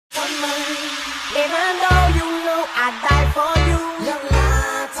Even though you know I'd die for you, you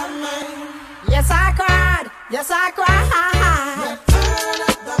lied to me. Yes, I cried. Yes, I cried. Let's turn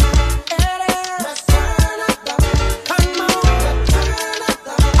up the mood. Let's turn up the mood. Come on. Let's turn up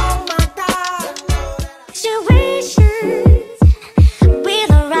the mood. Oh my God. Situations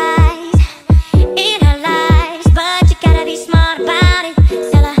will arise in our lives, but you gotta be smart about it.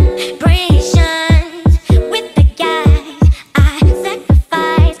 Celebrations with the guys I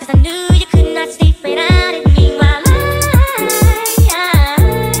sacrificed, 'cause I knew you could not sleep without it. Meanwhile,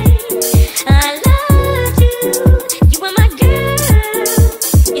 I loved you. You were my girl.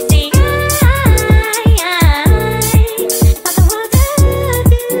 You see, I thought the world of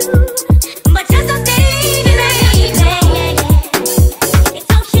you, but you're so steady, baby. It's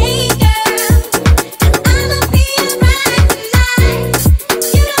okay, girl, 'cause I'ma be alright tonight.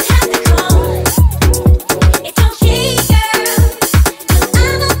 You don't have to call. It's okay, girl, 'cause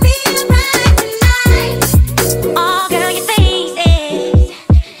I'ma be alright tonight. Oh, girl, your face is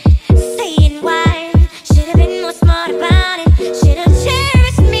saying why. Should've been more smart about it. Should've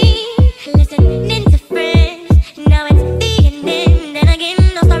cherished me, listening to friends. Now it's the ending. Then again,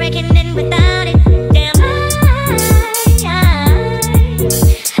 no story can end without it. Damn,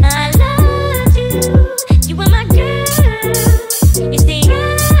 I loved you. You were my girl. You see, I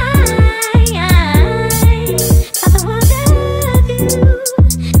thought the world of you,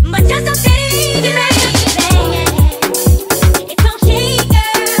 but you're so steady, baby. It's okay,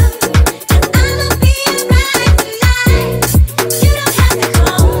 girl, 'cause I'ma be alright tonight. You don't have to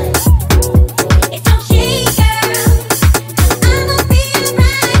call. It's okay, girl, 'cause I'ma be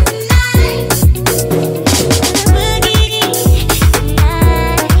alright tonight. Boogie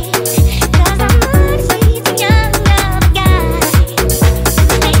tonight, 'cause I'm not sweet to young love guy.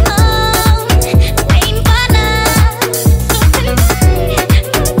 They all waiting for love, so tonight we'll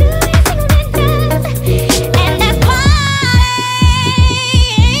do everything that does, and that's party.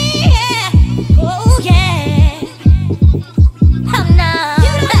 Oh yeah. Oh no.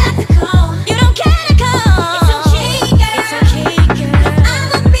 You don't have to call. You don't gotta call. It's okay, girl. It's okay, girl.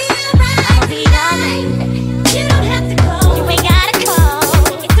 I'ma be alright tonight. You don't have to call. You ain't gotta call.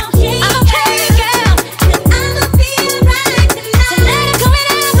 It's okay. I'm okay, girl, 'cause I'ma be alright tonight. Tonight I'm going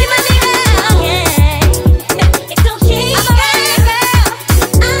out with my nigga. Yeah. It's okay. I'm alright, girl.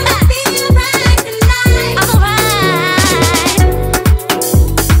 I'ma be alright tonight. I'm alright.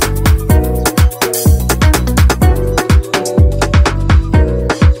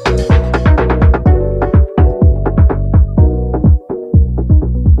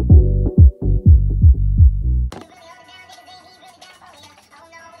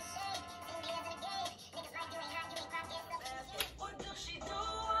 What does she do? I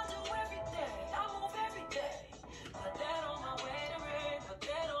do everything. I move every day. Put that on my wedding ring. Put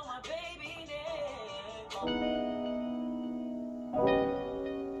that on my baby name.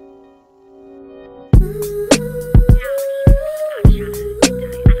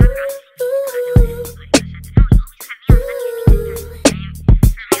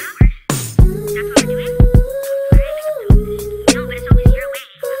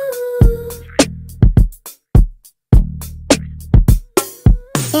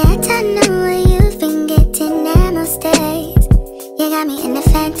 Yeah, I don't know where you've been getting at most days. You got me in a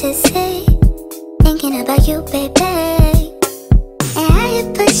fantasy, thinking about you, baby. And how you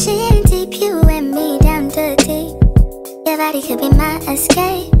pushing deep, you and me down to deep. Your body could be my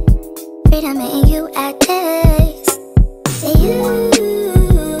escape, freedom in you I taste. You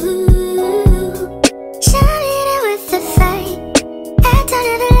show me that worth the fight. I don't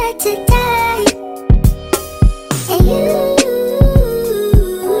ever like to die. And you know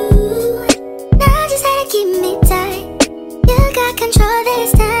just how to keep me tight. You got control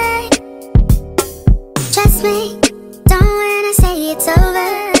this time. Trust me, don't wanna say it's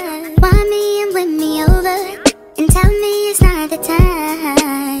over. Want me and win me over, and tell me it's not the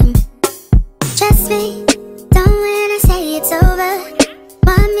time. Trust me, don't wanna say it's over.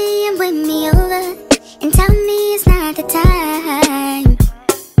 Want me and win me over, and tell me it's not the time.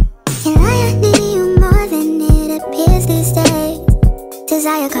 And I need you more than it appears these days.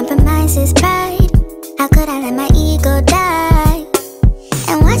 Desire compromises pride. How could I let my ego die?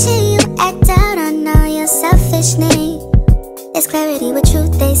 And watching you act out on all your selfish needs, there's clarity with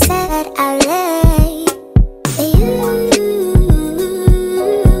truth they said I lay. But you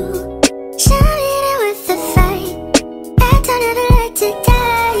show me that worth the fight. I don't ever like to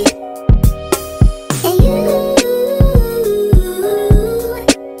die. And you know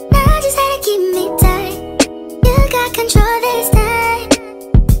just how to keep me tight. You got control this time.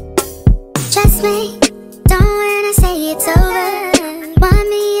 Trust me, don't worry.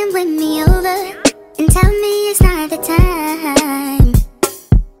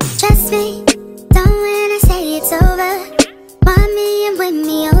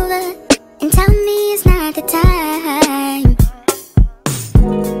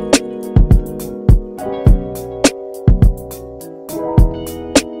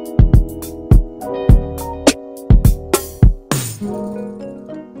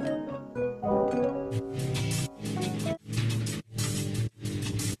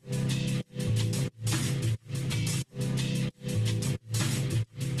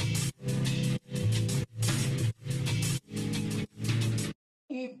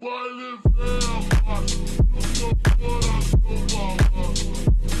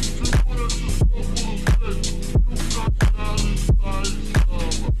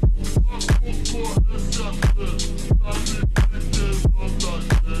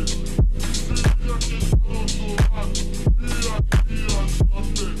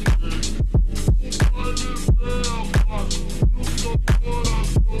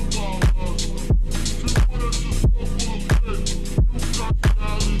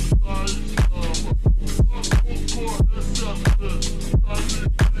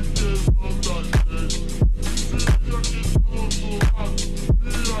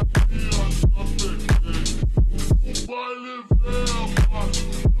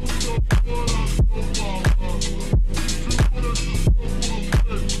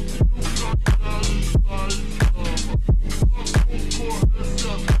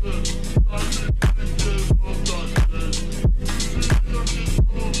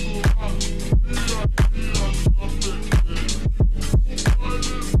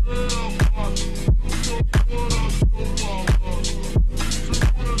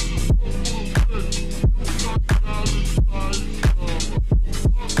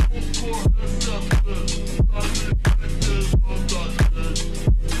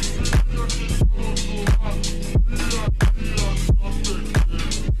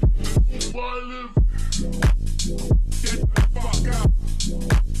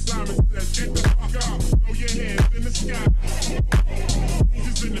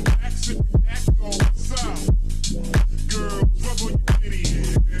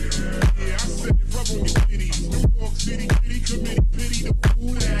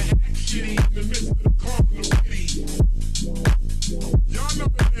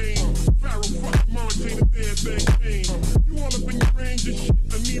 everything changed. You all up in your range and shit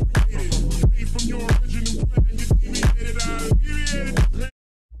inebriated. Straight from your original plan, you deviated, I alleviated.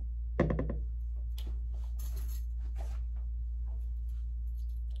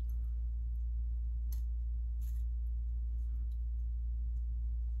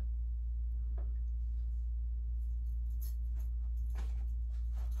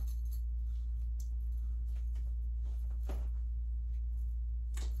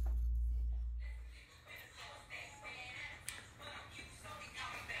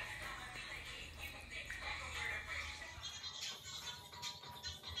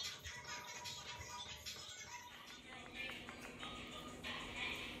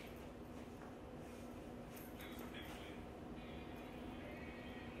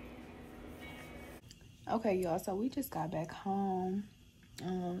 Okay, y'all, so we just got back home.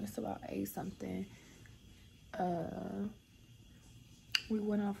 It's about 8 something. We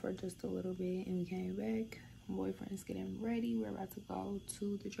went out for just a little bit and we came back. My boyfriend's getting ready. We're about to go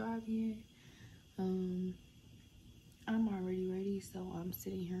to the drive-in. I'm already ready, so I'm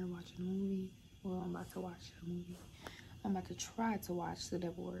sitting here watching a movie. Well, I'm about to watch a movie. I'm about to try to watch The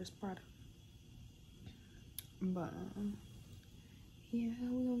Devil Wears Prada. But yeah,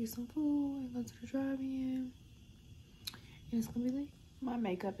 we're gonna get some food and go to the drive-in. And it's gonna be lit. My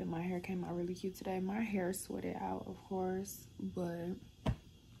makeup and my hair came out really cute today. My hair sweated out, of course, but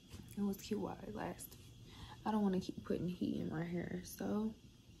it was cute while it lasted. I don't want to keep putting heat in my hair, so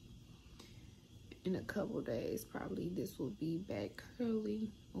in a couple days, probably this will be back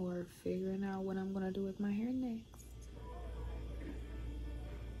curly or figuring out what I'm gonna do with my hair next.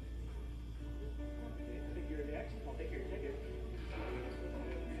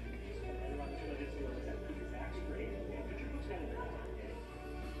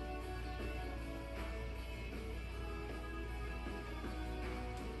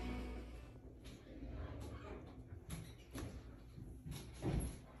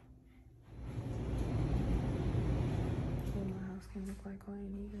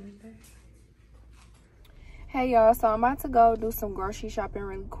 Hey y'all, so I'm about to go do some grocery shopping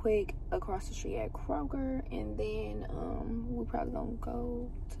really quick across the street at Kroger, and then we probably gonna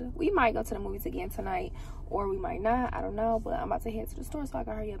we might go to the movies again tonight, or we might not, I don't know, but I'm about to head to the store so I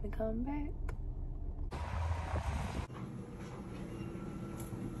can hurry up and come back.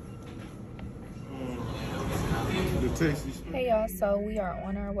 Hey y'all, so we are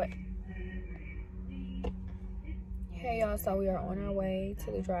on our way. Hey y'all, so we are on our way to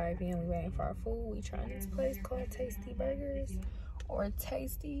the drive-in. We're waiting for our food. We trying this place called Tasty Burgers, or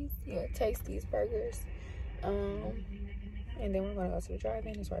Tasties. Yeah, Tasties Burgers. And then we're gonna go to the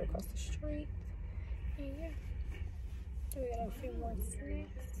drive-in. It's right across the street. And yeah, we got a few more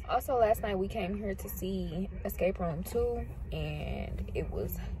snacks. Also, last night we came here to see Escape Room 2, and it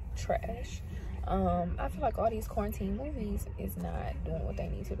was trash. I feel like all these quarantine movies is not doing what they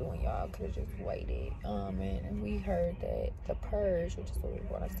need to do, and y'all could have just waited. And we heard that The Purge, which is what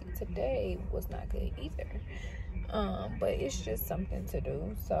we're going to see today, was not good either. But it's just something to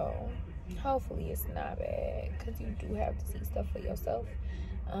do, so hopefully it's not bad, because you do have to see stuff for yourself.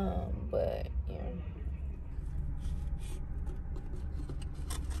 But yeah.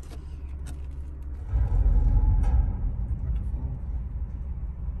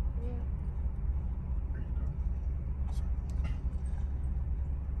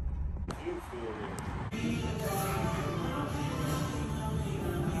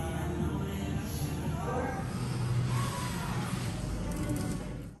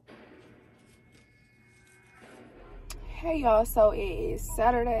 Hey y'all, so it is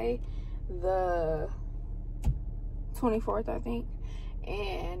Saturday the 24th, I think,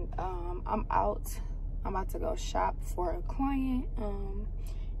 and I'm out. I'm about to go shop for a client,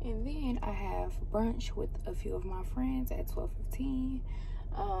 and then I have brunch with a few of my friends at 12:15.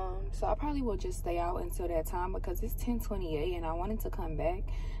 So I probably will just stay out until that time, because it's 10:28 and I wanted to come back,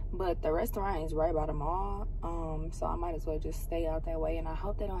 but the restaurant is right by the mall, so I might as well just stay out that way. And I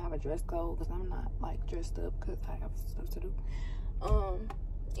hope they don't have a dress code, because I'm not like dressed up, because I have stuff to do.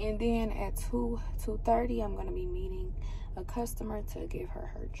 And then at 2:30 I'm gonna be meeting a customer to give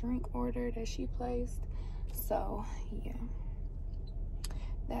her drink order that she placed. So yeah,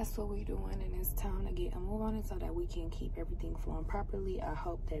 that's what we're doing, and it's time to get a move on it so that we can keep everything flowing properly. I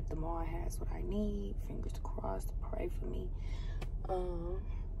hope that the mall has what I need. Fingers crossed. Pray for me.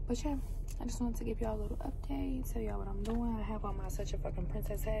 But yeah, I just wanted to give y'all a little update, tell y'all what I'm doing. I have on my Such a Fucking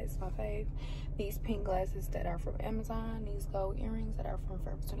Princess hat. It's my fave. These pink glasses that are from Amazon. These gold earrings that are from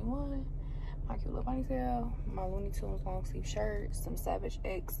Forever 21. My cute little ponytail. My Looney Tunes long sleeve shirt. Some Savage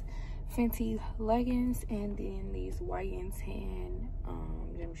X Fenty leggings, and then these white and tan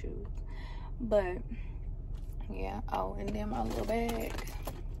gym shoes. But Yeah. Oh, and then my little bag.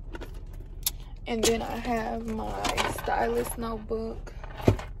 And then I have my stylist notebook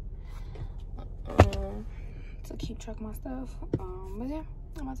to keep track of my stuff. But yeah,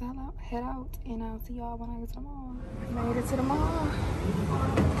 I'm about to head out, and I'll see y'all when I get to the mall. Made it to the mall.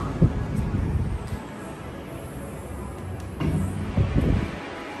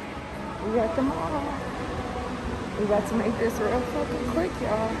 We at the mall. We about to make this real fucking quick,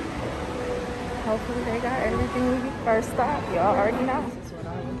 y'all. Hopefully they got everything we get first stop. Y'all already know. This is what I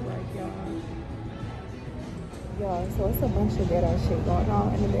look like, y'all. Y'all, so it's a bunch of ghetto shit going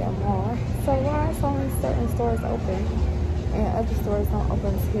on in the damn mall. So why is only certain stores open and other stores don't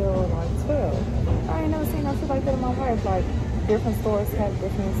open till like 12? I ain't never seen nothing like that in my life. Like different stores have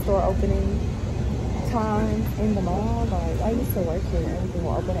different store opening times in the mall. Like I used to work here and everything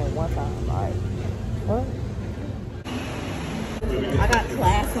will open at one time. Like what? I got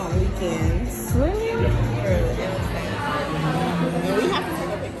class on weekends. Really? And we have to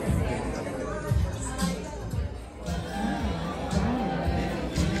take a picture.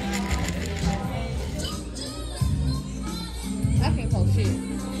 I can't post shit.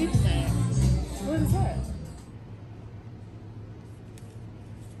 Keep that. What is that?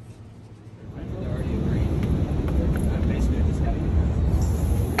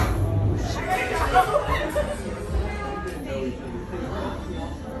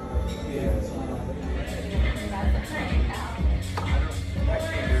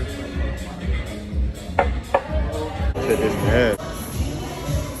 Shit is mad.